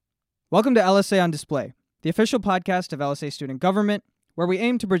Welcome to LSA on Display, the official podcast of LSA Student Government, where we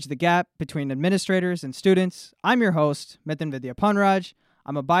aim to bridge the gap between administrators and students. I'm your host, Mithun Vidyapanraj.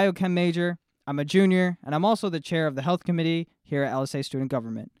 I'm a biochem major, I'm a junior, and I'm also the chair of the health committee here at LSA Student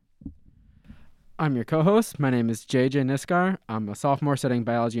Government. I'm your co-host. My name is JJ Niskar. I'm a sophomore studying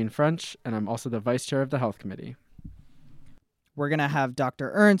biology and French, and I'm also the vice chair of the health committee. We're going to have Dr.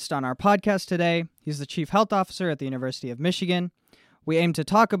 Ernst on our podcast today. He's the chief health officer at the University of Michigan. We aim to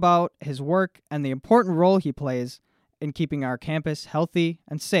talk about his work and the important role he plays in keeping our campus healthy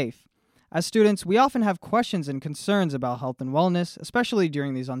and safe. As students, we often have questions and concerns about health and wellness, especially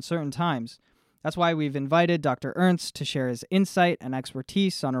during these uncertain times. That's why we've invited Dr. Ernst to share his insight and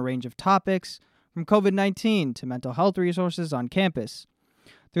expertise on a range of topics, from COVID-19 to mental health resources on campus.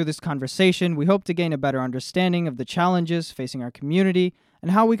 Through this conversation, we hope to gain a better understanding of the challenges facing our community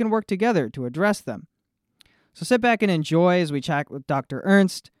and how we can work together to address them. So sit back and enjoy as we chat with Dr.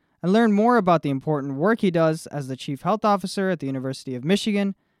 Ernst and learn more about the important work he does as the Chief Health Officer at the University of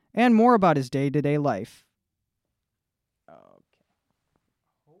Michigan and more about his day-to-day life.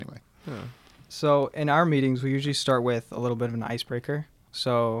 Anyway. So in our meetings, we usually start with a little bit of an icebreaker.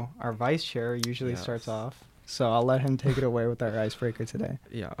 So our vice chair usually starts off. So I'll let him take it away with our icebreaker today.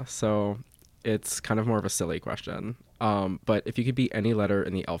 Yeah, so it's kind of more of a silly question. But if you could be any letter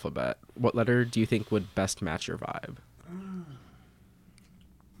in the alphabet, what letter do you think would best match your vibe?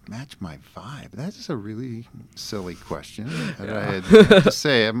 Match my vibe. That's a really silly question. And I had to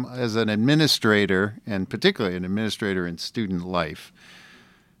say, as an administrator, and particularly an administrator in student life,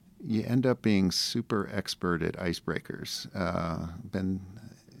 you end up being super expert at icebreakers. Been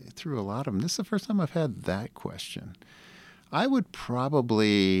through a lot of them. This is the first time I've had that question. I would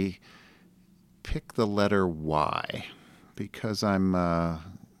probably pick the letter Y because I'm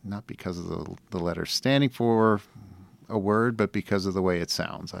not because of the letter standing for a word, but because of the way it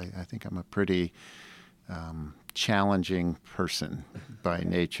sounds. I think I'm a pretty challenging person by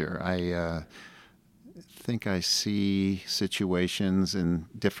nature. I think I see situations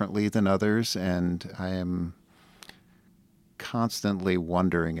differently than others, and I am constantly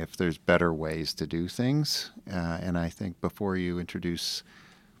wondering if there's better ways to do things. And I think before you introduce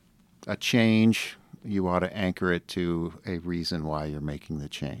a change, you ought to anchor it to a reason why you're making the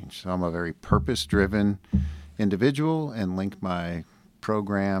change. So I'm a very purpose-driven individual and link my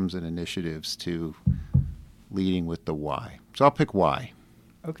programs and initiatives to leading with the why. So I'll pick Y.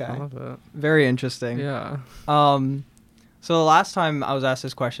 Okay. I love it. Very interesting. Yeah. So the last time I was asked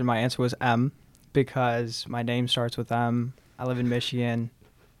this question, my answer was M because my name starts with M. I live in Michigan,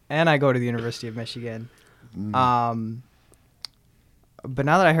 and I go to the University of Michigan. But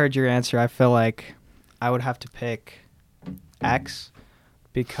now that I heard your answer, I feel like I would have to pick X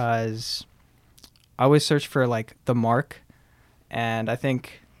because I always search for like the mark, and I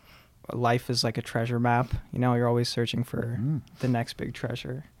think life is like a treasure map. You know, you're always searching for the next big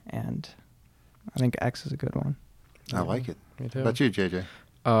treasure, and I think X is a good one. I like it. Me too. How about you, JJ?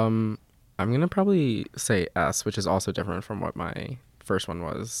 I'm going to probably say S, which is also different from what my first one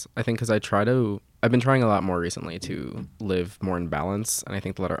was. I think because I've been trying a lot more recently to live more in balance, and I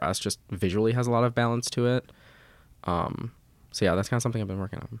think the letter S just visually has a lot of balance to it. So yeah, that's kind of something I've been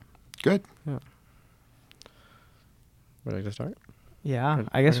working on. Good. Yeah. Would I like to start? Yeah,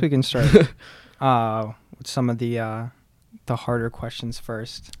 I guess we can start with some of the harder questions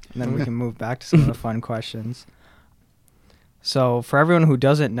first, and then we can move back to some of the fun questions. So for everyone who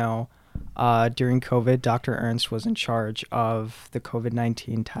doesn't know, during COVID, Dr. Ernst was in charge of the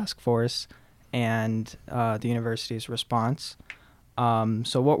COVID-19 task force and the university's response.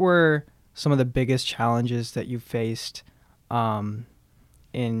 So what were some of the biggest challenges that you faced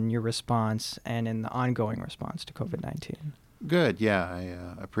in your response and in the ongoing response to COVID-19? Good. Yeah, I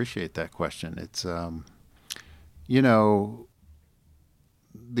appreciate that question. It's,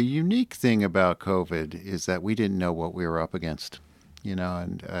 the unique thing about COVID is that we didn't know what we were up against,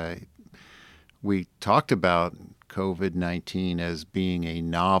 and we talked about COVID-19 as being a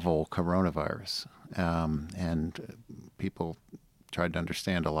novel coronavirus, and people tried to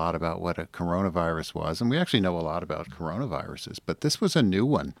understand a lot about what a coronavirus was, and we actually know a lot about coronaviruses, but this was a new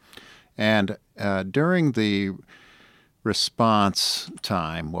one. And during the response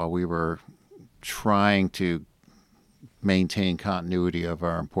time, while we were trying to maintain continuity of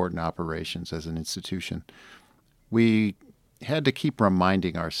our important operations as an institution, we had to keep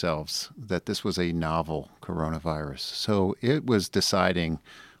reminding ourselves that this was a novel coronavirus. So it was deciding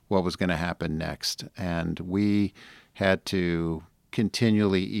what was going to happen next, and we had to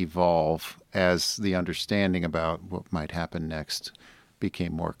continually evolve as the understanding about what might happen next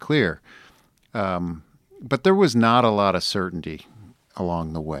became more clear. But there was not a lot of certainty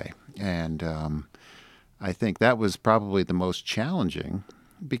along the way. And I think that was probably the most challenging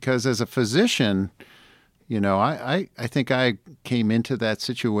because as a physician, I think I came into that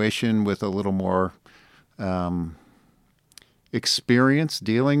situation with a little more experience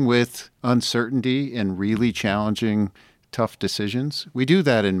dealing with uncertainty and really challenging, tough decisions. We do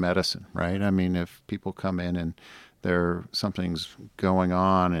that in medicine, right? I mean, if people come in and something's going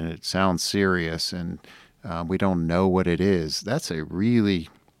on and it sounds serious and we don't know what it is, that's a really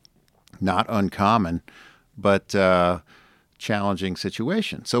not uncommon but challenging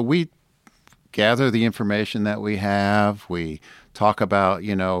situation. So we gather the information that we have. We talk about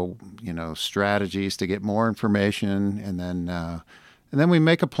strategies to get more information, and then we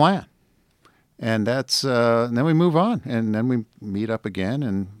make a plan, and and then we move on, and then we meet up again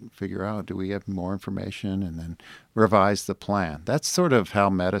and figure out, do we have more information, and then revise the plan. That's sort of how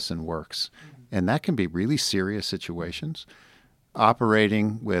medicine works, and that can be really serious situations,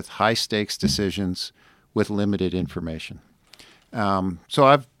 operating with high stakes decisions with limited information. So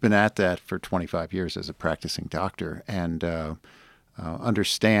I've been at that for 25 years as a practicing doctor, and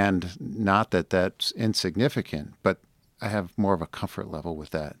understand not that that's insignificant, but I have more of a comfort level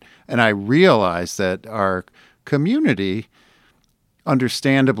with that. And I realize that our community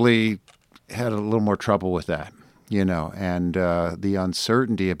understandably had a little more trouble with that, and the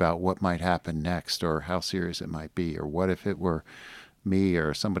uncertainty about what might happen next or how serious it might be, or what if it were me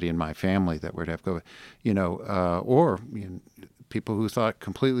or somebody in my family that would have COVID, or people who thought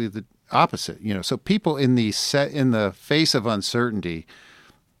completely the opposite. So people in the face of uncertainty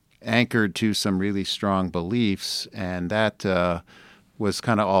anchored to some really strong beliefs, and that was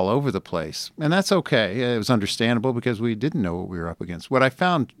kind of all over the place. And that's okay. It was understandable because we didn't know what we were up against. What I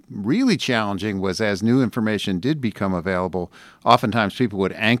found really challenging was as new information did become available, oftentimes people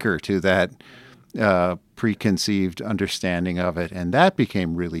would anchor to that preconceived understanding of it, and that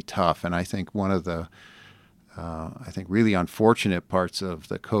became really tough. And I think one of the really unfortunate parts of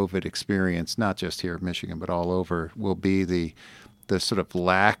the COVID experience, not just here in Michigan, but all over, will be the sort of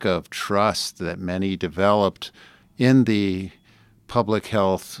lack of trust that many developed in the public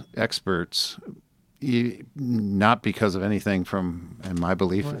health experts, not because of anything from, in my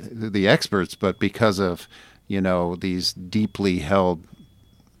belief, the experts, but because of, these deeply held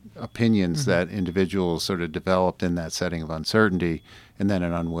opinions that individuals sort of developed in that setting of uncertainty, and then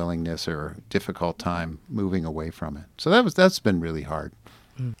an unwillingness or difficult time moving away from it. So that's been really hard.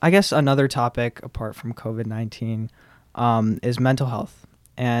 I guess another topic apart from COVID-19 is mental health.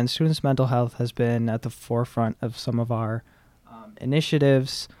 And students' mental health has been at the forefront of some of our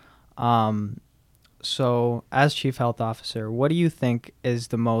initiatives. So as Chief Health Officer, what do you think is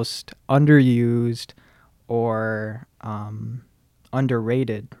the most underused or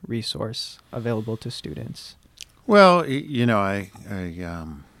underrated resource available to students? Well, I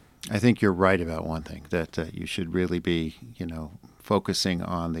think you're right about one thing, that you should really be, focusing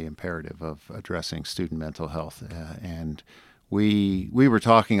on the imperative of addressing student mental health. And we were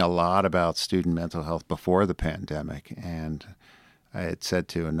talking a lot about student mental health before the pandemic, and I had said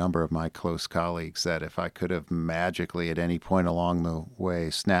to a number of my close colleagues that if I could have magically at any point along the way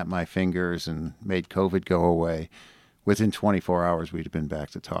snapped my fingers and made COVID go away, within 24 hours, we'd have been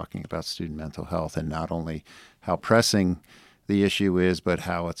back to talking about student mental health, and not only how pressing the issue is, but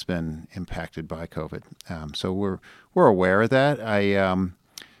how it's been impacted by COVID. So we're aware of that. I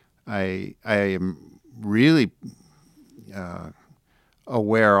am really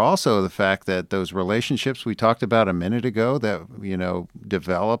aware also of the fact that those relationships we talked about a minute ago that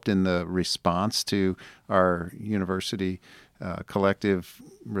developed in the response to our university collective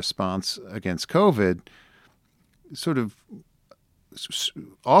response against COVID sort of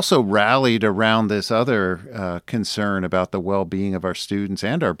also rallied around this other concern about the well-being of our students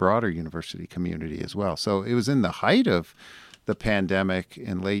and our broader university community as well. So it was in the height of the pandemic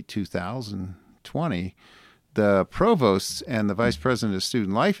in late 2020, the provost and the vice president of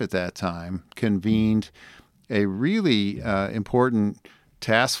student life at that time convened a really important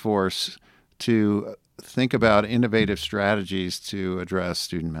task force to think about innovative strategies to address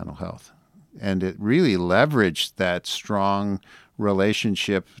student mental health. And it really leveraged that strong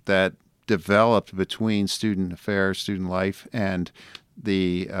relationship that developed between student affairs, student life, and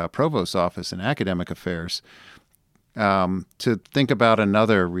the provost's office in academic affairs to think about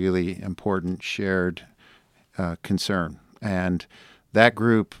another really important shared concern. And that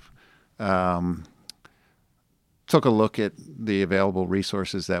group took a look at the available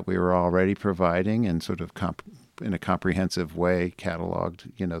resources that we were already providing and sort of in a comprehensive way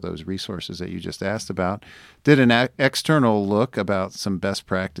cataloged, those resources that you just asked about, did an external look about some best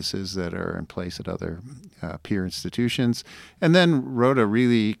practices that are in place at other peer institutions, and then wrote a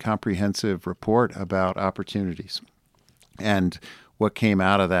really comprehensive report about opportunities. And what came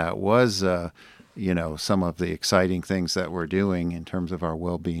out of that was, some of the exciting things that we're doing in terms of our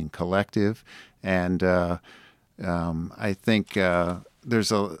well-being collective. And I think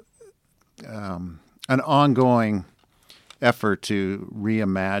there's an ongoing effort to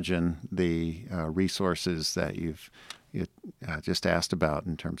reimagine the resources that you've just asked about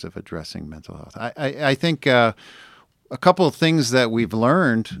in terms of addressing mental health. I think a couple of things that we've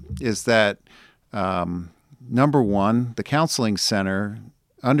learned is that, number one, the counseling center,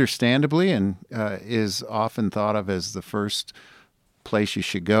 understandably, and is often thought of as the first place you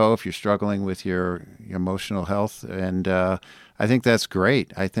should go if you're struggling with your emotional health. And I think that's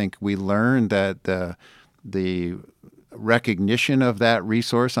great. I think we learned that the recognition of that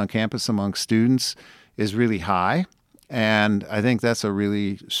resource on campus among students is really high. And I think that's a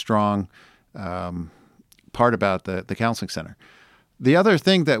really strong part about the counseling center. The other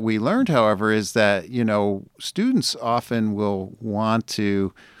thing that we learned, however, is that, students often will want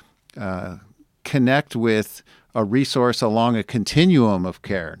to connect with a resource along a continuum of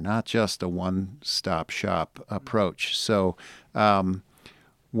care, not just a one-stop shop approach. So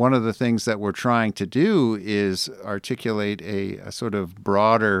one of the things that we're trying to do is articulate a sort of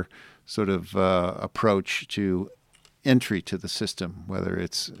broader sort of approach to entry to the system, whether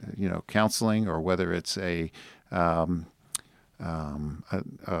it's, counseling or whether it's a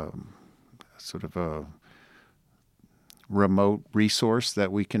sort of a remote resource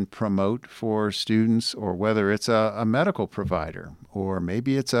that we can promote for students, or whether it's a medical provider, or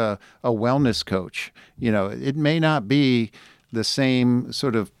maybe it's a wellness coach. It may not be the same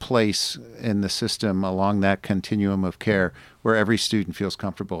sort of place in the system along that continuum of care where every student feels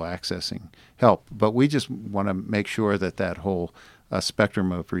comfortable accessing help. But we just want to make sure that whole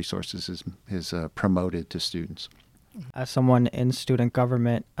spectrum of resources is promoted to students. As someone in student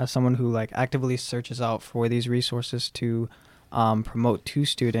government, as someone who actively searches out for these resources to promote to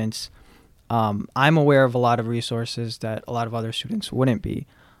students, I'm aware of a lot of resources that a lot of other students wouldn't be.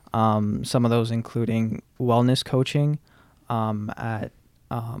 Some of those including wellness coaching at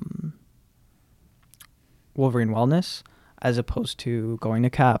Wolverine Wellness, as opposed to going to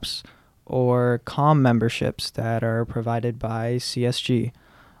CAPS, or COM memberships that are provided by CSG.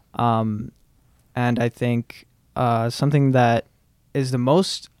 And I think something that is the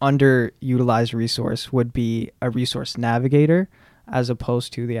most underutilized resource would be a resource navigator, as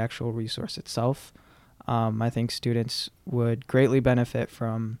opposed to the actual resource itself. I think students would greatly benefit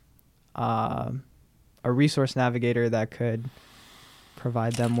from a resource navigator that could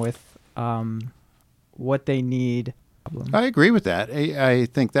provide them with what they need. I agree with that. I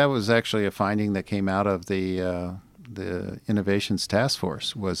think that was actually a finding that came out of the Innovations Task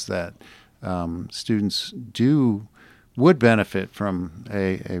Force, was that students would benefit from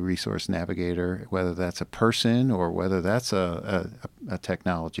a resource navigator, whether that's a person or whether that's a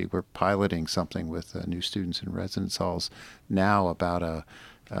technology. We're piloting something with new students in residence halls now about a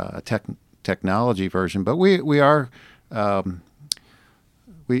technology version, but we are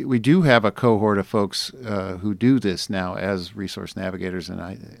we do have a cohort of folks who do this now as resource navigators, and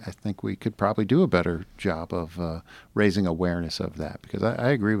I think we could probably do a better job of raising awareness of that, because I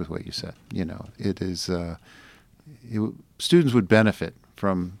agree with what you said. It is students would benefit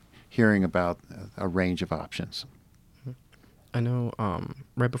from hearing about a range of options. I know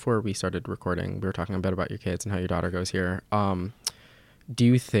right before we started recording, we were talking a bit about your kids and how your daughter goes here. Do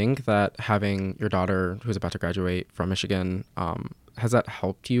you think that having your daughter, who's about to graduate from Michigan, has that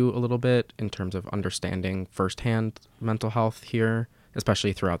helped you a little bit in terms of understanding firsthand mental health here,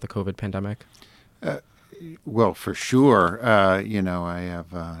 especially throughout the COVID pandemic? Well, for sure. I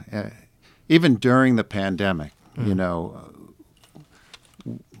have, even during the pandemic, I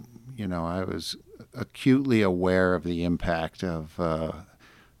was acutely aware of the impact of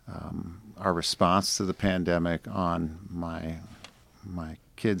our response to the pandemic on my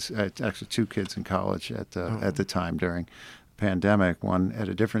kids. Actually, two kids in college at the time during the pandemic. One at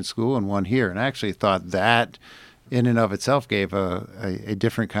a different school and one here, and I actually thought that, in and of itself, gave a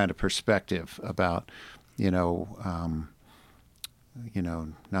different kind of perspective about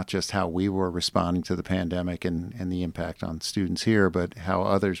not just how we were responding to the pandemic and the impact on students here, but how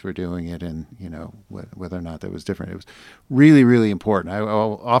others were doing it, and whether or not that was different. It was really, really important. I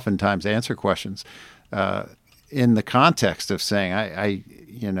will oftentimes answer questions in the context of saying,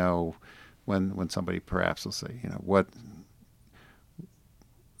 when somebody perhaps will say,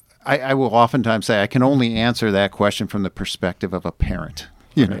 I will oftentimes say I can only answer that question from the perspective of a parent,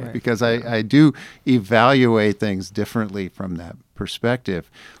 Right. because I do evaluate things differently from that perspective.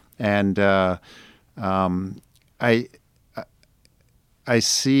 And I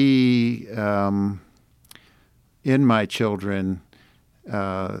see in my children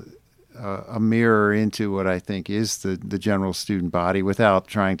a mirror into what I think is the general student body, without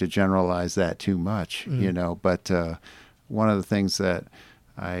trying to generalize that too much, But one of the things that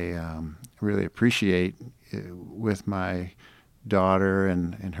I really appreciate with my daughter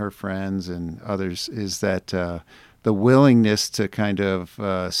and her friends and others is that the willingness to kind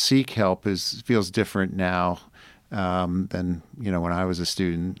of seek help feels different now than when I was a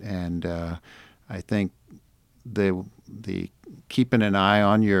student, and I think the keeping an eye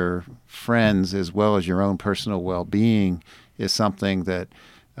on your friends as well as your own personal well-being is something that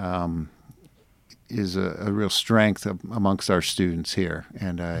is a real strength amongst our students here.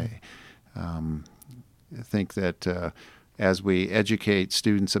 And I think that as we educate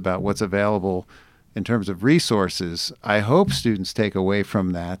students about what's available in terms of resources, I hope students take away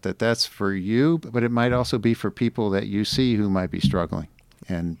from that's for you, but it might also be for people that you see who might be struggling,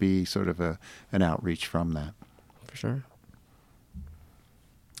 and be sort of an outreach from that. For sure.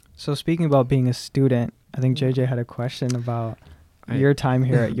 So speaking about being a student, I think JJ had a question about your time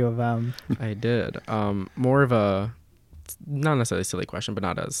here at U of M. I did. More of a, not necessarily a silly question, but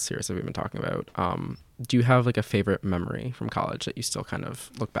not as serious as we've been talking about. Do you have like a favorite memory from college that you still kind of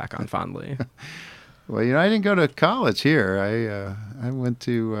look back on fondly? Well, I didn't go to college here. I went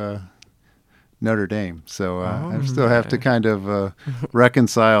to Notre Dame, so I still have to kind of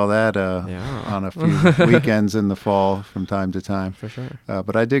reconcile that on a few weekends in the fall from time to time. For sure.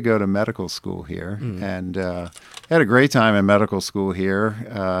 But I did go to medical school here, and had a great time in medical school here.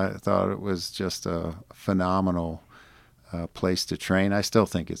 I thought it was just a phenomenal place to train. I still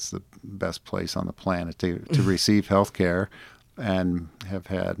think it's the best place on the planet to receive health care, and have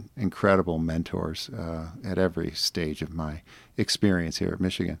had incredible mentors at every stage of my experience here at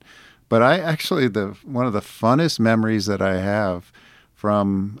Michigan. But I actually, one of the funnest memories that I have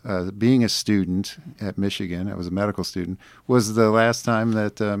from being a student at Michigan, I was a medical student, was the last time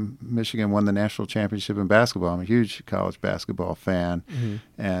that Michigan won the national championship in basketball. I'm a huge college basketball fan,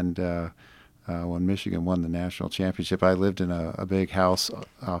 and when Michigan won the national championship, I lived in a big house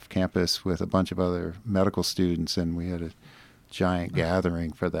off campus with a bunch of other medical students, and we had a giant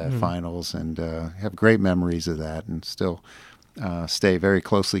gathering for that finals, and have great memories of that, and still stay very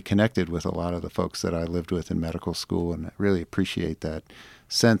closely connected with a lot of the folks that I lived with in medical school, and I really appreciate that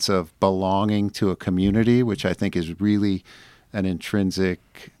sense of belonging to a community, which I think is really an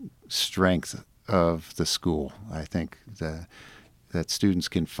intrinsic strength of the school. I think that students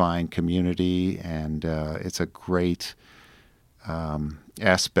can find community, and it's a great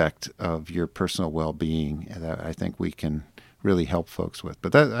aspect of your personal well-being that I think we can really help folks with.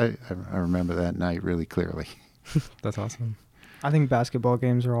 But that I remember that night really clearly. That's awesome. I think basketball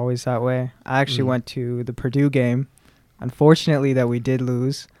games are always that way. I actually went to the Purdue game. Unfortunately, that we did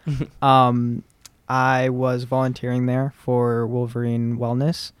lose. I was volunteering there for Wolverine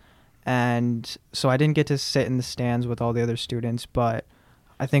Wellness, and so I didn't get to sit in the stands with all the other students, but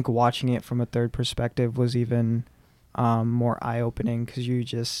I think watching it from a third perspective was even more eye-opening, because you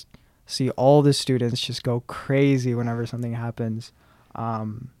just see all the students just go crazy whenever something happens.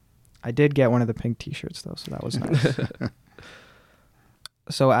 I did get one of the pink t-shirts, though, so that was nice.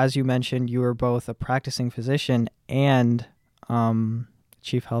 So as you mentioned, you were both a practicing physician and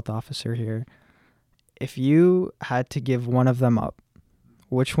chief health officer here. If you had to give one of them up,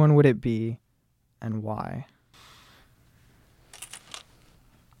 which one would it be and why?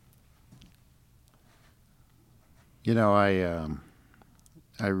 I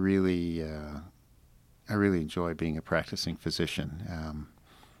really enjoy being a practicing physician,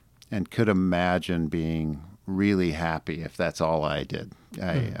 and could imagine being really happy if that's all I did.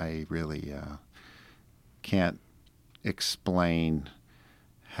 I really can't explain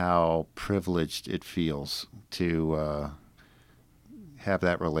how privileged it feels to have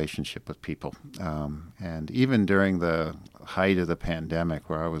that relationship with people. And even during the height of the pandemic,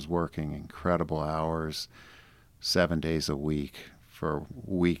 where I was working incredible hours, 7 days a week for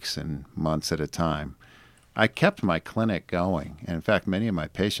weeks and months at a time, I kept my clinic going. And in fact, many of my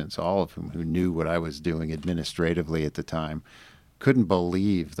patients, all of whom who knew what I was doing administratively at the time, couldn't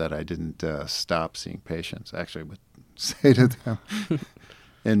believe that I didn't stop seeing patients. Actually, I would say to them,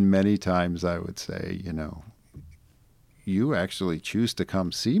 and many times I would say, you actually choose to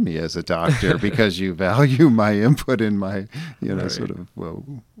come see me as a doctor because you value my input and my, Right. sort of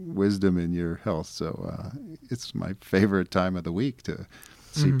wisdom in your health. So it's my favorite time of the week to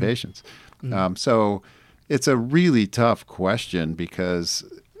see patients. So it's a really tough question because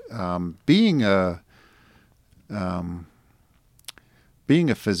being a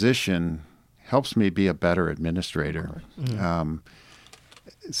physician helps me be a better administrator.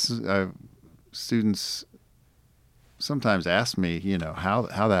 Students sometimes ask me,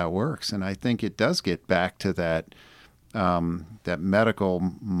 how that works, and I think it does get back to that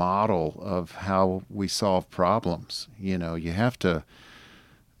medical model of how we solve problems. You have to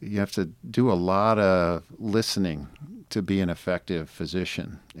do a lot of listening to be an effective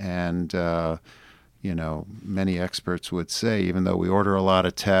physician, and many experts would say, even though we order a lot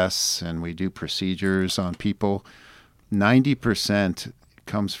of tests and we do procedures on people, 90%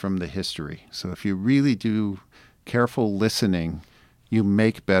 comes from the history. So if you really do careful listening, you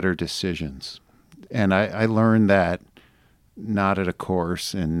make better decisions. And I learned that not at a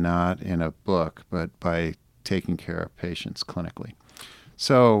course and not in a book, but by taking care of patients clinically.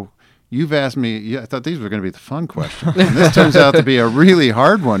 So you've asked me, I thought these were going to be the fun questions. And this turns out to be a really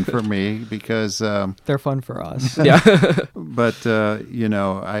hard one for me because they're fun for us. Yeah. But,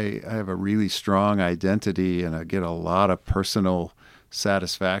 I have a really strong identity, and I get a lot of personal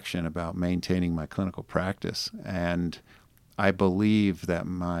satisfaction about maintaining my clinical practice. And I believe that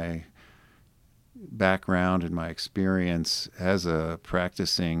my background and my experience as a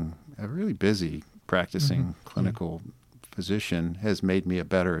really busy practicing clinical physician has made me a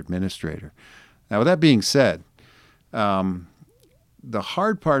better administrator. Now, with that being said, the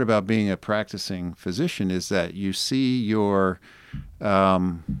hard part about being a practicing physician is that you see your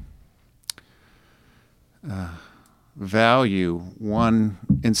value one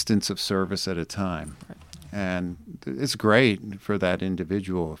instance of service at a time. Right. And it's great for that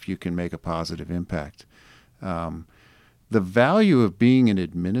individual if you can make a positive impact. The value of being an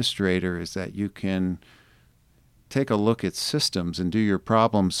administrator is that you can take a look at systems and do your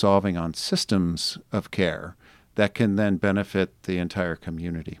problem solving on systems of care that can then benefit the entire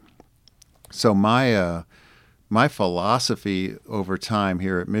community. So my philosophy over time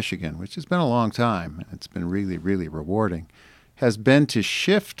here at Michigan, which has been a long time, it's been really, really rewarding, has been to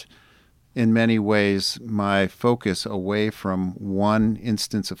shift in many ways my focus away from one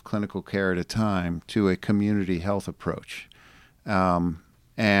instance of clinical care at a time to a community health approach.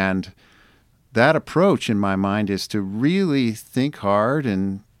 And that approach, in my mind, is to really think hard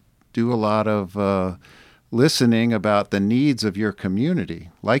and do a lot of listening about the needs of your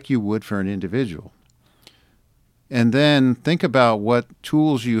community, like you would for an individual. And then think about what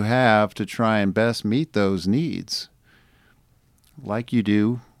tools you have to try and best meet those needs, like you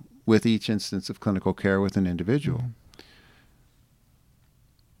do with each instance of clinical care with an individual.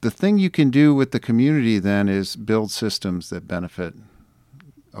 The thing you can do with the community then is build systems that benefit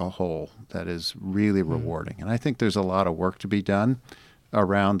a whole that is really rewarding. And I think there's a lot of work to be done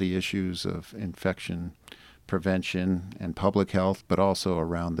around the issues of infection prevention and public health, but also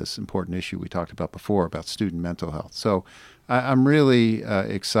around this important issue we talked about before about student mental health. So I'm really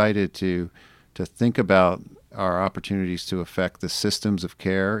excited to think about our opportunities to affect the systems of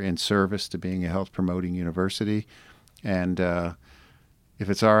care in service to being a health promoting university. And if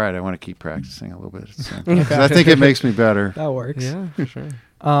it's all right, I want to keep practicing a little bit. I think it makes me better. That works. Yeah, for sure.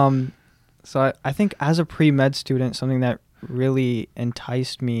 So I think as a pre-med student, something that really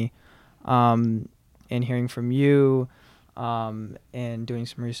enticed me in hearing from you and doing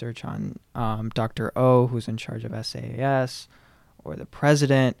some research on Dr. O, who's in charge of SAAS, or the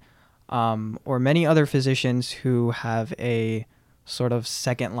president, or many other physicians who have a sort of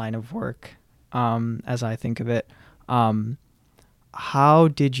second line of work, as I think of it. How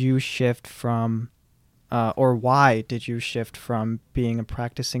did you shift from, or why did you shift from being a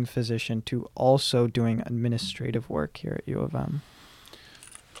practicing physician to also doing administrative work here at U of M?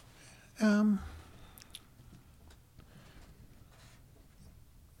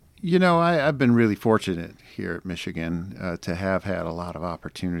 I've been really fortunate here at Michigan to have had a lot of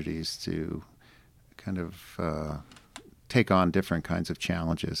opportunities to kind of take on different kinds of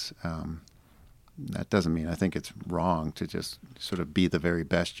challenges. That doesn't mean I think it's wrong to just sort of be the very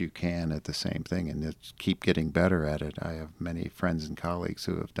best you can at the same thing and just keep getting better at it. I have many friends and colleagues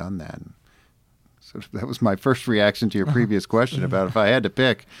who have done that. And so that was my first reaction to your previous question about if I had to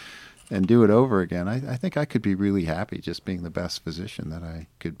pick and do it over again. I think I could be really happy just being the best physician that I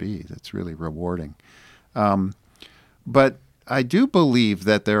could be. That's really rewarding. But I do believe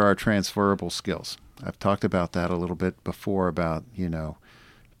that there are transferable skills. I've talked about that a little bit before about,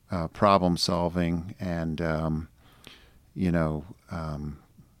 problem solving and,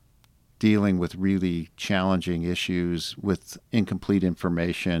 dealing with really challenging issues with incomplete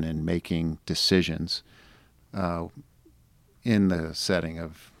information and making decisions. in the setting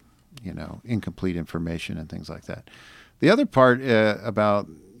of, incomplete information and things like that. The other part about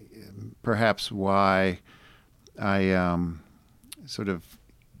perhaps why I sort of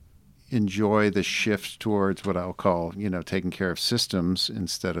enjoy the shift towards what I'll call, taking care of systems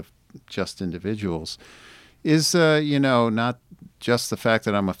instead of just individuals is, not just the fact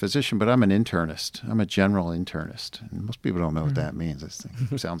that I'm a physician, but I'm an internist. I'm a general internist. And most people don't know what that means.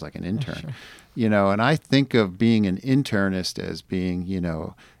 It sounds like an intern, sure. And I think of being an internist as being,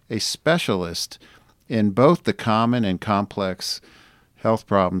 a specialist in both the common and complex health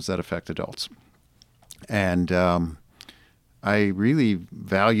problems that affect adults. And I really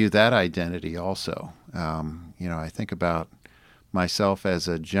value that identity also. I think about myself as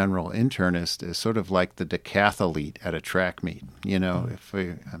a general internist as sort of like the decathlete at a track meet. If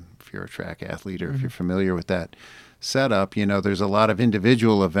you're a track athlete or if you're familiar with that setup, there's a lot of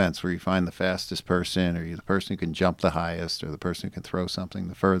individual events where you find the fastest person or the person who can jump the highest or the person who can throw something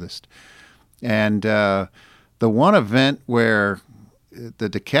the furthest. And the one event where the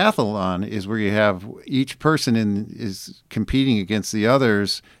decathlon is where you have each person is competing against the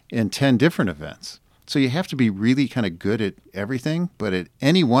others in 10 different events. So you have to be really kind of good at everything, but at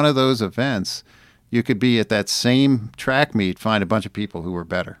any one of those events, you could be at that same track meet, find a bunch of people who were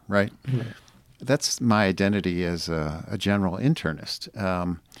better, right? Mm-hmm. That's my identity as a general internist.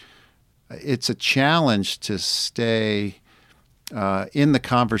 It's a challenge to stay in the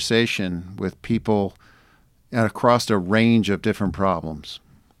conversation with people across a range of different problems.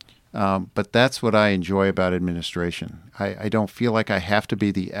 But that's what I enjoy about administration. I don't feel like I have to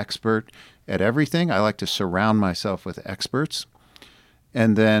be the expert at everything. I like to surround myself with experts.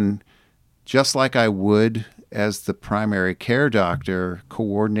 And then just like I would as the primary care doctor,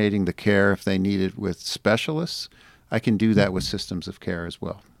 coordinating the care if they need it with specialists, I can do that with systems of care as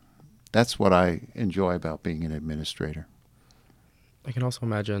well. That's what I enjoy about being an administrator. I can also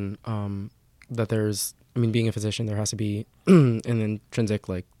imagine that being a physician, there has to be an intrinsic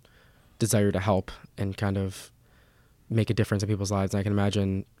desire to help and kind of make a difference in people's lives. And I can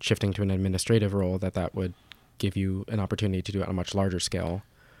imagine shifting to an administrative role that would give you an opportunity to do it on a much larger scale.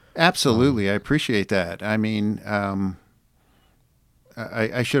 Absolutely. I appreciate that. I mean, I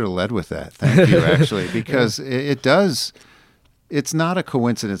should have led with that. Thank you, actually, because it's not a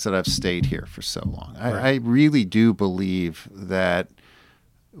coincidence that I've stayed here for so long. I really do believe that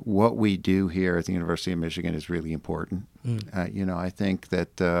what we do here at the University of Michigan is really important. I think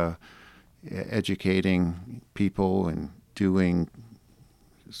that educating people and doing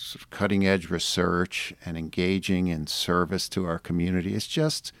sort of cutting-edge research and engaging in service to our community is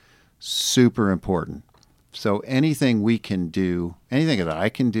just super important. So anything we can do, anything that I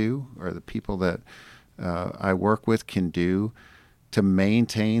can do or the people that I work with can do to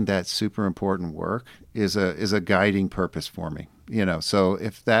maintain that super important work is a guiding purpose for me. So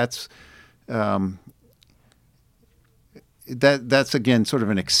if that's that's again sort of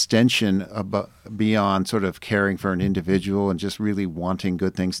an extension beyond sort of caring for an individual and just really wanting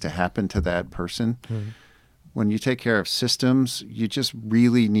good things to happen to that person. Mm-hmm. When you take care of systems, you just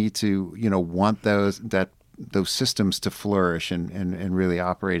really need to want those systems to flourish and really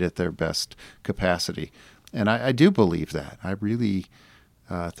operate at their best capacity. And I do believe that. I really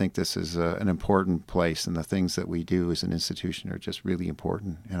think this is an important place, and the things that we do as an institution are just really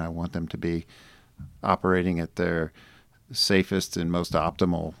important, and I want them to be operating at their safest and most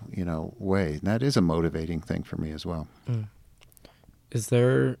optimal, way. And that is a motivating thing for me as well. Mm. Is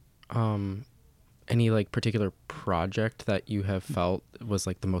there any particular project that you have felt was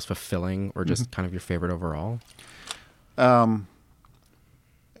the most fulfilling or just kind of your favorite overall? Can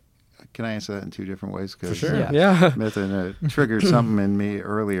I answer that in two different ways? For sure. Yeah. Mithun triggered something in me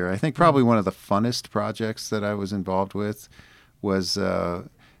earlier. I think probably one of the funnest projects that I was involved with was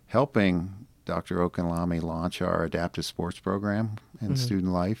helping Dr. Okanlami launch our adaptive sports program in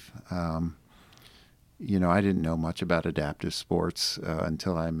student life. I didn't know much about adaptive sports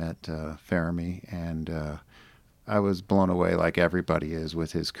until I met Fermi, and I was blown away like everybody is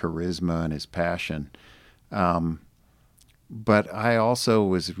with his charisma and his passion. But I also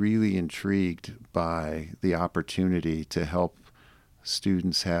was really intrigued by the opportunity to help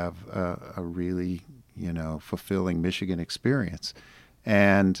students have a really, fulfilling Michigan experience.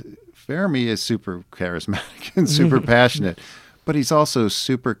 And Fermi is super charismatic and super passionate, but he's also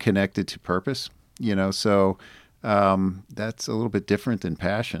super connected to purpose, so that's a little bit different than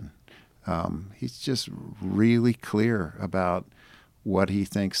passion. He's just really clear about what he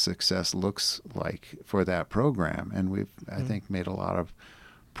thinks success looks like for that program. And we've, I think, made a lot of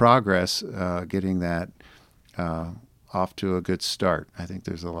progress getting that off to a good start. I think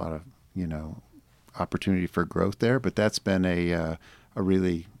there's a lot of, opportunity for growth there. But that's been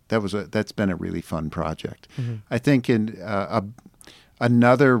that's been a really fun project. I think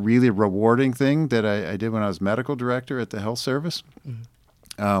another really rewarding thing that I did when I was medical director at the health service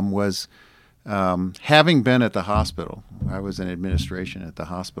was having been at the hospital. I was in administration at the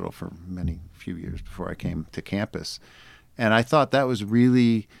hospital for few years before I came to campus. And I thought that was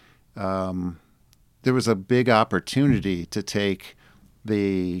really, there was a big opportunity to take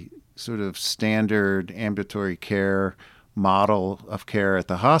the sort of standard ambulatory care model of care at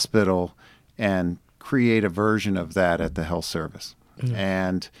the hospital and create a version of that at the health service.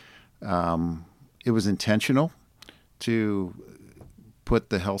 And it was intentional to put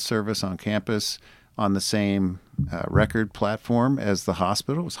the health service on campus on the same record platform as the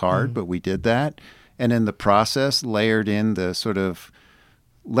hospital. It was hard, but we did that. And in the process, layered in the sort of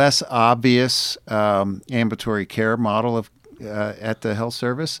less obvious ambulatory care model of at the health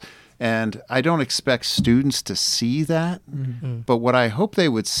service. And I don't expect students to see that, but what I hope they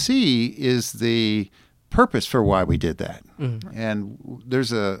would see is the purpose for why we did that. And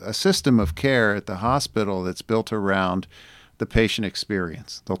there's a system of care at the hospital that's built around the patient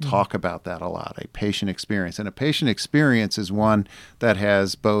experience. They'll talk about that a lot, a patient experience. And a patient experience is one that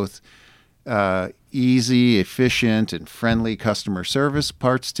has both easy, efficient, and friendly customer service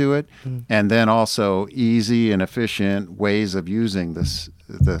parts to it, and then also easy and efficient ways of using this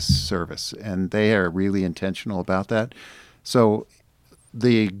service. And they are really intentional about that. So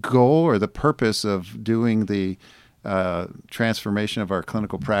the goal or the purpose of doing the transformation of our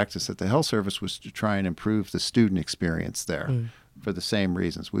clinical practice at the health service was to try and improve the student experience there for the same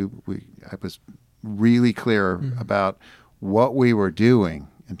reasons. I was really clear about what we were doing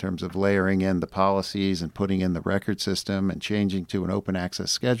in terms of layering in the policies and putting in the record system and changing to an open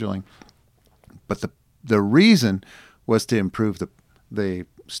access scheduling. But the reason was to improve the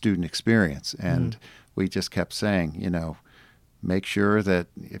student experience. And we just kept saying, make sure that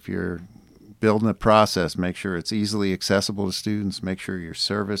if you're building a process, make sure it's easily accessible to students, make sure your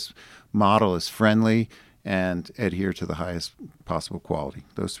service model is friendly, and adhere to the highest possible quality.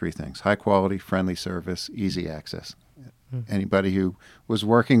 Those three things: high quality, friendly service, easy access. Anybody who was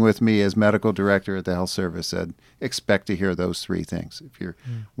working with me as medical director at the health service said, expect to hear those three things. If you're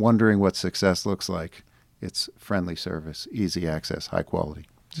wondering what success looks like, it's friendly service, easy access, high quality.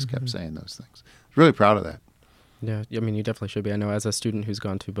 Just kept saying those things. Really proud of that. Yeah, I mean, you definitely should be. I know as a student who's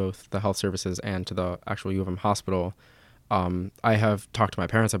gone to both the health services and to the actual U of M hospital, I have talked to my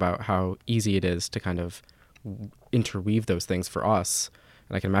parents about how easy it is to kind of interweave those things for us.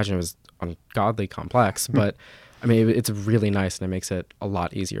 And I can imagine it was ungodly complex, but I mean, it's really nice and it makes it a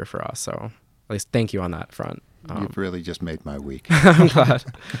lot easier for us. So at least thank you on that front. You've really just made my week. I'm glad.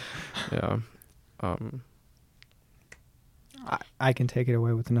 Yeah. I can take it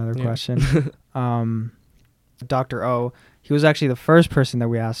away with another question. Dr. O, he was actually the first person that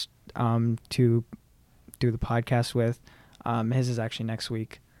we asked to do the podcast with. His is actually next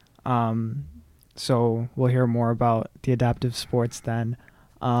week. So we'll hear more about the adaptive sports then.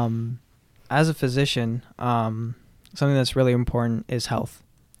 As a physician, something that's really important is health.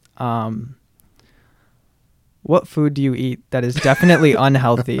 What food do you eat that is definitely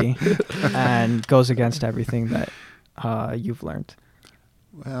unhealthy and goes against everything that you've learned?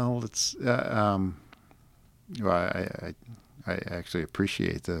 Well, it's I actually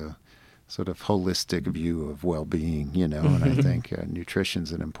appreciate the sort of holistic view of well-being, and I think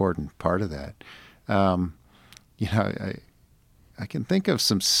nutrition's an important part of that. I can think of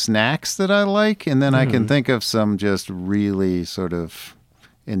some snacks that I like, and then I can think of some just really sort of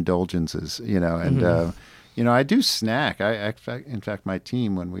indulgences, and I do snack. In fact, my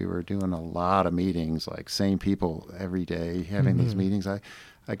team, when we were doing a lot of meetings, like same people every day having these meetings, I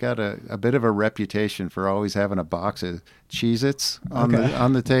got a bit of a reputation for always having a box of Cheez-Its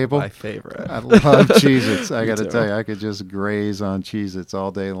on the table. My favorite. I love Cheez-Its. I got to tell you, I could just graze on Cheez-Its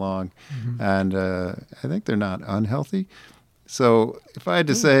all day long, and I think they're not unhealthy. So if I had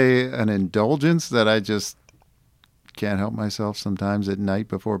to say an indulgence that I just can't help myself sometimes at night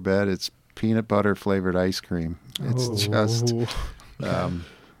before bed, it's peanut butter flavored ice cream. It's just, yeah.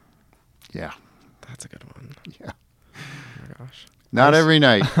 That's a good one. Yeah. Oh my gosh. Not every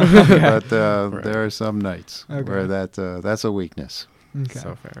night, but there are some nights where that's a weakness. Okay.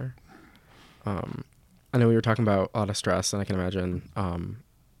 So fair. I know we were talking about a lot of stress, and I can imagine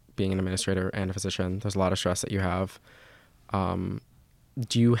being an administrator and a physician, there's a lot of stress that you have. Do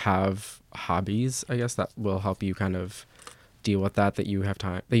you have hobbies, I guess, that will help you kind of deal with that you have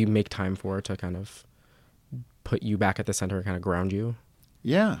time, that you make time for, to kind of put you back at the center and kind of ground you?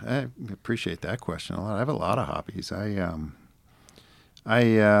 Yeah, I appreciate that question a lot. I have a lot of hobbies.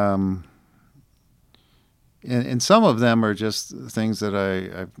 and some of them are just things that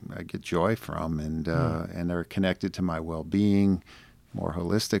I get joy from, and are connected to my well-being more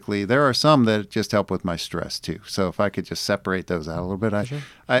holistically. There are some that just help with my stress too. So if I could just separate those out a little bit,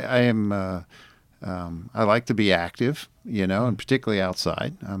 I am I like to be active, and particularly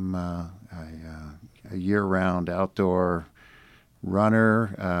outside. I'm a year-round outdoor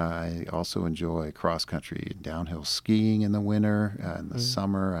runner. I also enjoy cross-country and downhill skiing in the winter. In the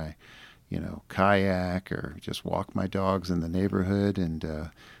summer, I kayak or just walk my dogs in the neighborhood, and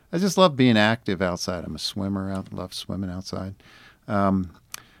I just love being active outside. I'm a swimmer. Love swimming outside.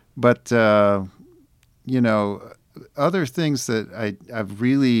 But other things that I've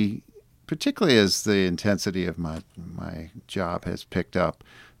really, particularly as the intensity of my job has picked up,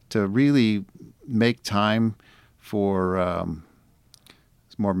 to really make time for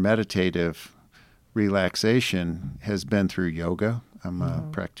more meditative relaxation has been through yoga. I'm a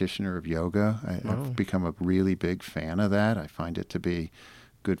practitioner of yoga. I've become a really big fan of that. I find it to be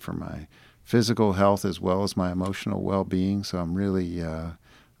good for my physical health as well as my emotional well-being. So I'm really a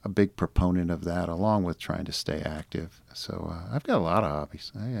big proponent of that, along with trying to stay active. So I've got a lot of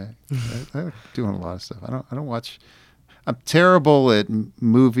hobbies. I like doing a lot of stuff. I don't watch. I'm terrible at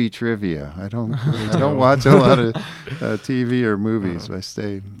movie trivia. I don't watch a lot of TV or movies. I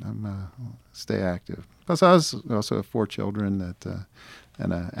stay active. Plus, I also have 4 children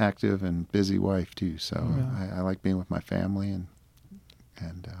and an active and busy wife too. So I like being with my family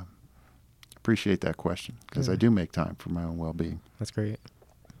and appreciate that question, because I do make time for my own well-being. That's great.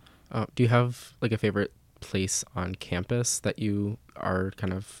 Do you have like a favorite place on campus that you are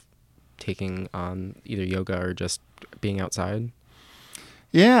kind of taking on either yoga or just being outside?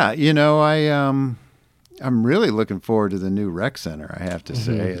 Yeah, I'm really looking forward to the new rec center, I have to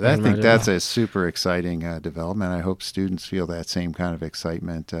say. I think that's a super exciting development. I hope students feel that same kind of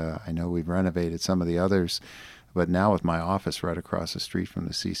excitement. I know we've renovated some of the others, but now with my office right across the street from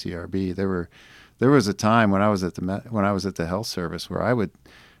the CCRB, there was a time when I was at the health service where I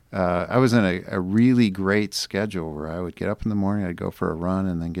was in a really great schedule where I would get up in the morning, I'd go for a run,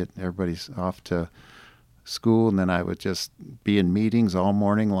 and then get everybody off to school, and then I would just be in meetings all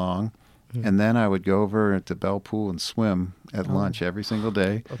morning long. And then I would go over to Bell Pool and swim at lunch every single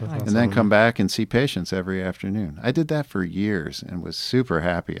day, and then come back and see patients every afternoon. I did that for years and was super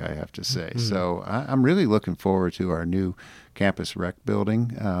happy, I have to say. So I'm really looking forward to our new campus rec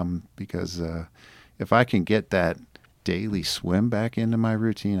building, because if I can get that daily swim back into my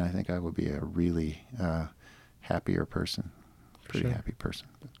routine, I think I will be a really happier person, happy person.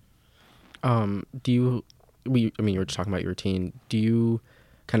 You were just talking about your routine. Do you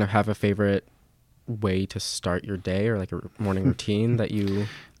kind of have a favorite way to start your day, or like a morning routine that you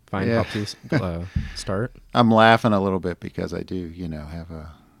find helps you start? I'm laughing a little bit because I do,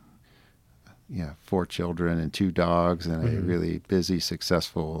 have 4 children and 2 dogs and a really busy,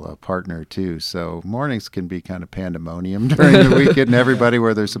 successful partner too. So mornings can be kind of pandemonium during the week, getting everybody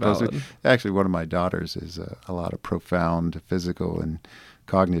where they're supposed to be. Actually, one of my daughters is a lot of profound physical and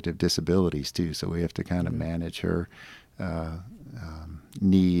cognitive disabilities too. So we have to kind of manage her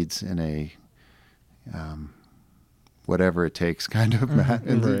needs in a whatever it takes kind of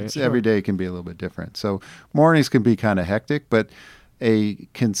and every day can be a little bit different. So mornings can be kind of hectic, but a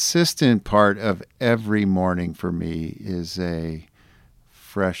consistent part of every morning for me is a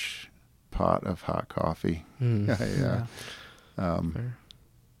fresh pot of hot coffee.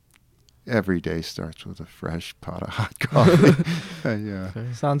 Every day starts with a fresh pot of hot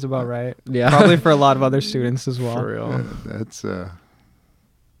coffee. Sounds about right. Yeah, probably for a lot of other students as well. For real.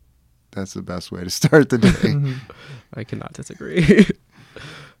 That's the best way to start the day. I cannot disagree.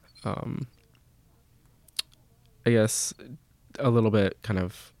 I guess a little bit kind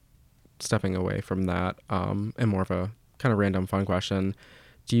of stepping away from that, and more of a kind of random fun question.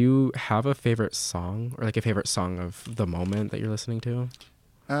 Do you have a favorite song, or like a favorite song of the moment that you're listening to?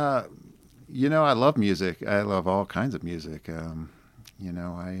 I love music. I love all kinds of music.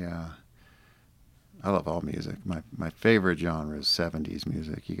 I love all music. My favorite genre is 70s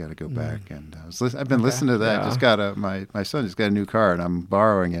music. You got to go back, and I've been listening to that. Just got my son just got a new car, and I'm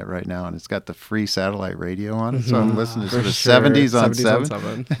borrowing it right now, and it's got the free satellite radio on it. So I'm listening to the 70s on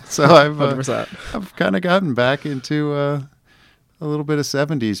 7. So I've kind of gotten back into a little bit of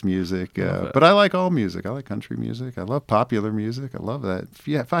 70s music, but I like all music. I like country music. I love popular music. I love that.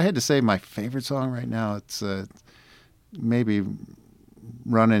 If I had to say my favorite song right now, it's maybe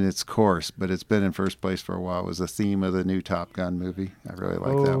running its course, but it's been in first place for a while. It was the theme of the new Top Gun movie. I really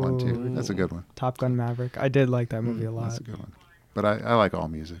like that one too. That's a good one. Top Gun Maverick. I did like that movie a lot. That's a good one. But I like all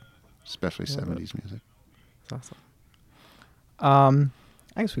music, especially 70s music. That's awesome.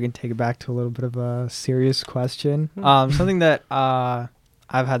 I guess we can take it back to a little bit of a serious question. Something that I've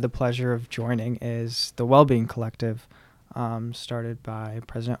had the pleasure of joining is the Wellbeing Collective, started by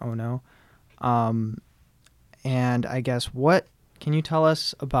President Ono. And I guess what can you tell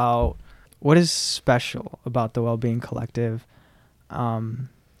us about what is special about the Wellbeing Collective?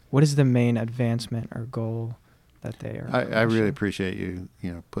 What is the main advancement or goal that they are? I really appreciate you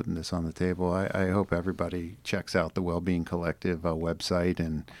putting this on the table. I hope everybody checks out the Wellbeing Collective website,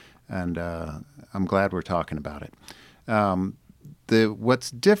 and I'm glad we're talking about it.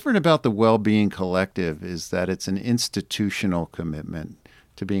 What's different about the Wellbeing Collective is that it's an institutional commitment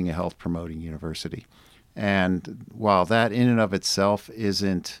to being a health promoting university. And while that in and of itself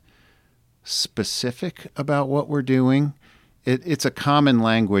isn't specific about what we're doing, it's a common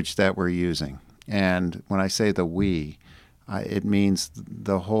language that we're using. And when I say the we, it means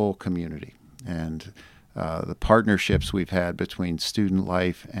the whole community. And the partnerships we've had between student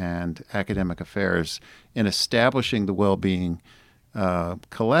life and academic affairs in establishing the Wellbeing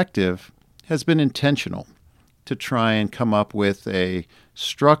Collective has been intentional to try and come up with a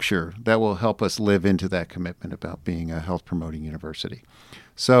structure that will help us live into that commitment about being a health promoting university.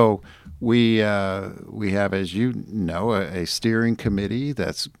 So we have, as you know, a steering committee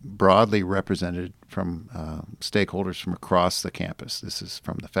that's broadly represented from stakeholders from across the campus. This is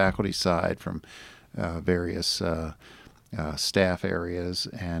from the faculty side, from various staff areas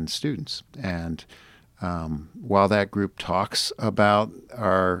and students. And while that group talks about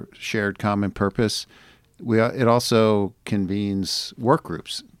our shared common purpose, it also convenes work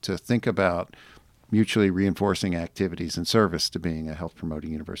groups to think about mutually reinforcing activities in service to being a health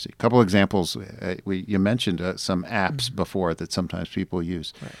promoting university. A couple examples. You mentioned some apps before that sometimes people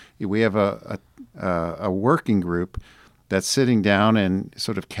use. Right. We have a working group that's sitting down and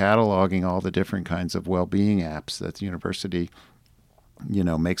sort of cataloging all the different kinds of well-being apps that the university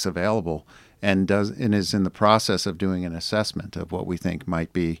makes available, and is in the process of doing an assessment of what we think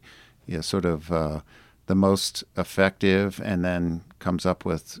might be sort of the most effective, and then comes up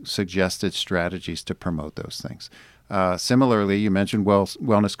with suggested strategies to promote those things. Similarly, you mentioned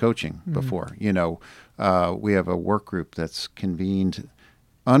wellness coaching before. We have a work group that's convened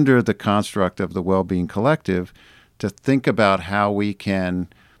under the construct of the Wellbeing Collective to think about how we can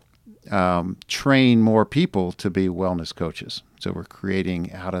train more people to be wellness coaches. So we're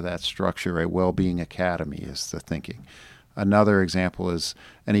creating out of that structure a Wellbeing Academy is the thinking. Another example is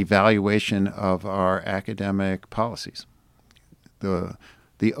an evaluation of our academic policies. The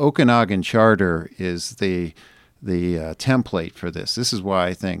Okanagan Charter is the template for this. This is why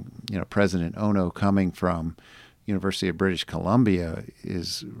I think President Ono, coming from University of British Columbia,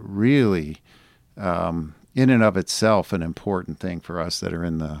 is really in and of itself an important thing for us that are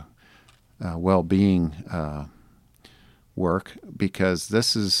in the well-being work, because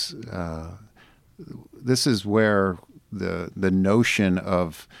this is where the notion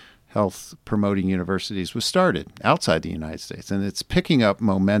of health promoting universities was started outside the United States, and it's picking up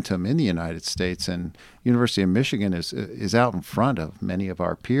momentum in the United States. And University of Michigan is out in front of many of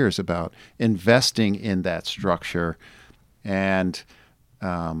our peers about investing in that structure and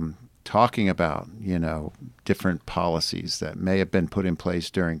talking about different policies that may have been put in place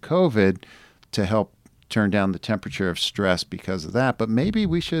during COVID to help turn down the temperature of stress because of that. But maybe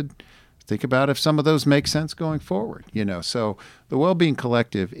we should think about if some of those make sense going forward. So the Wellbeing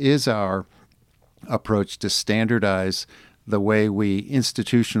Collective is our approach to standardize the way we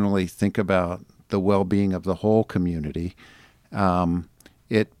institutionally think about the well-being of the whole community.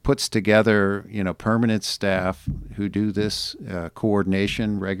 It puts together, permanent staff who do this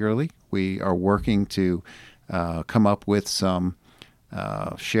coordination regularly. We are working to come up with some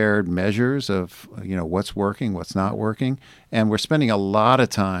shared measures of, what's working, what's not working. And we're spending a lot of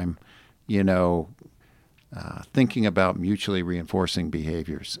time thinking about mutually reinforcing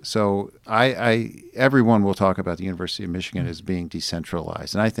behaviors. So everyone will talk about the University of Michigan as being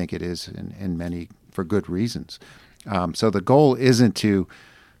decentralized, and I think it is in many, for good reasons. So the goal isn't to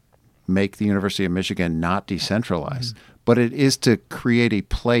make the University of Michigan not decentralized, but it is to create a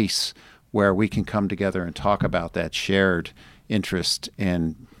place where we can come together and talk about that shared interest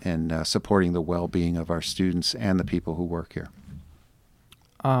in supporting the well-being of our students and the people who work here.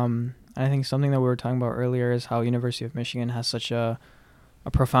 I think something that we were talking about earlier is how University of Michigan has such a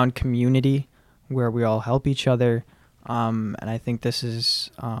profound community where we all help each other. And I think this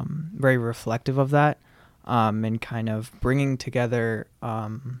is very reflective of that, and kind of bringing together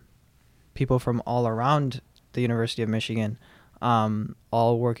people from all around the University of Michigan,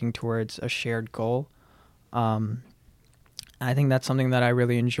 all working towards a shared goal. I think that's something that I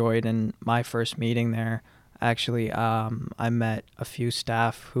really enjoyed in my first meeting there actually. I met a few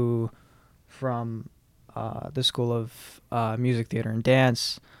staff who from the School of Music, Theater, and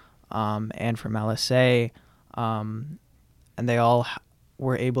Dance, and from LSA, and they all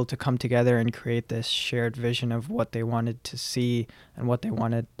were able to come together and create this shared vision of what they wanted to see and what they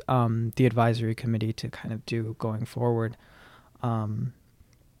wanted the advisory committee to kind of do going forward. So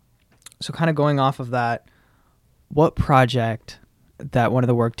kind of going off of that, what project that one of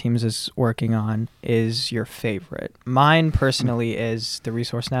the work teams is working on is your favorite? Mine personally is the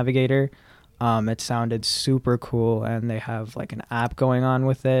Resource Navigator. It sounded super cool, and they have like an app going on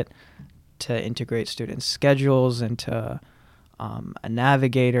with it to integrate students' schedules into a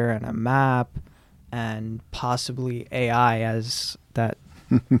navigator and a map, and possibly AI as that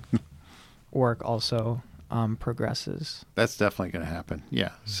work also progresses. That's definitely going to happen.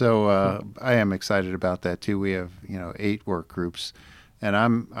 Yeah. So I am excited about that too. We have 8 work groups, and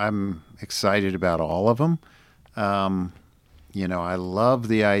I'm excited about all of them. I love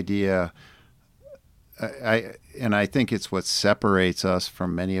the idea. I think it's what separates us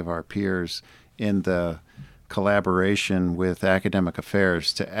from many of our peers in the collaboration with academic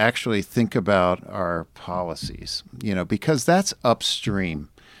affairs to actually think about our policies. Because that's upstream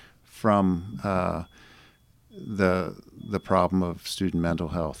from the problem of student mental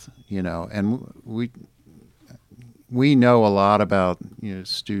health, and we know a lot about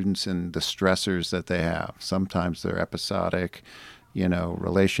students and the stressors that they have. Sometimes they're episodic,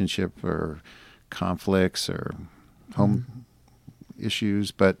 relationship or conflicts or home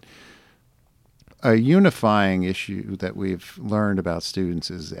issues, but a unifying issue that we've learned about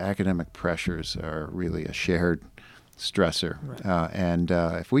students is academic pressures are really a shared stressor. Right. And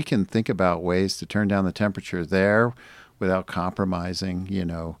if we can think about ways to turn down the temperature there without compromising,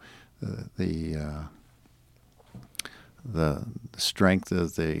 the strength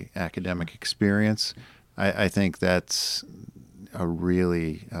of the academic experience, I think that's a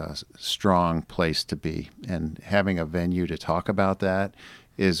really strong place to be. And having a venue to talk about that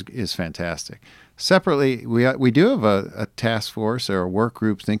is fantastic. Separately, we do have a task force or a work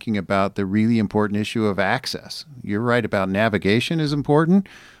group thinking about the really important issue of access. You're right about navigation is important,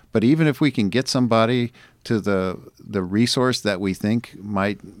 but even if we can get somebody to the resource that we think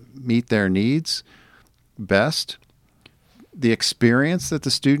might meet their needs best, the experience that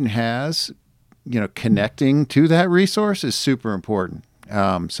the student has, connecting to that resource is super important.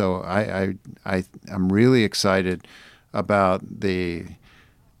 So I'm really excited about the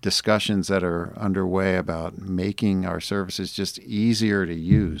discussions that are underway about making our services just easier to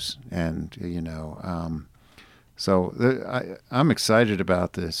use. And, I'm excited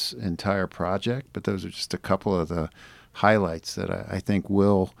about this entire project, but those are just a couple of the highlights that I think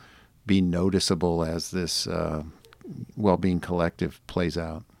will be noticeable as this Wellbeing Collective plays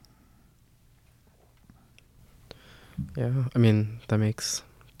out. Yeah, I mean, that makes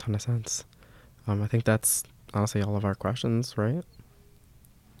a ton of sense. I think that's honestly all of our questions, right?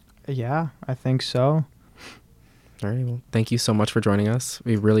 Yeah, I think so. All right. Well, thank you so much for joining us.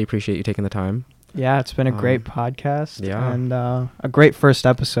 We really appreciate you taking the time. Yeah, it's been a great podcast. Yeah. And a great first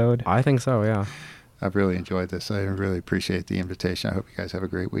episode. I think so, yeah. I've really enjoyed this. I really appreciate the invitation. I hope you guys have a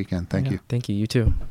great weekend. Thank you. Thank you. You too.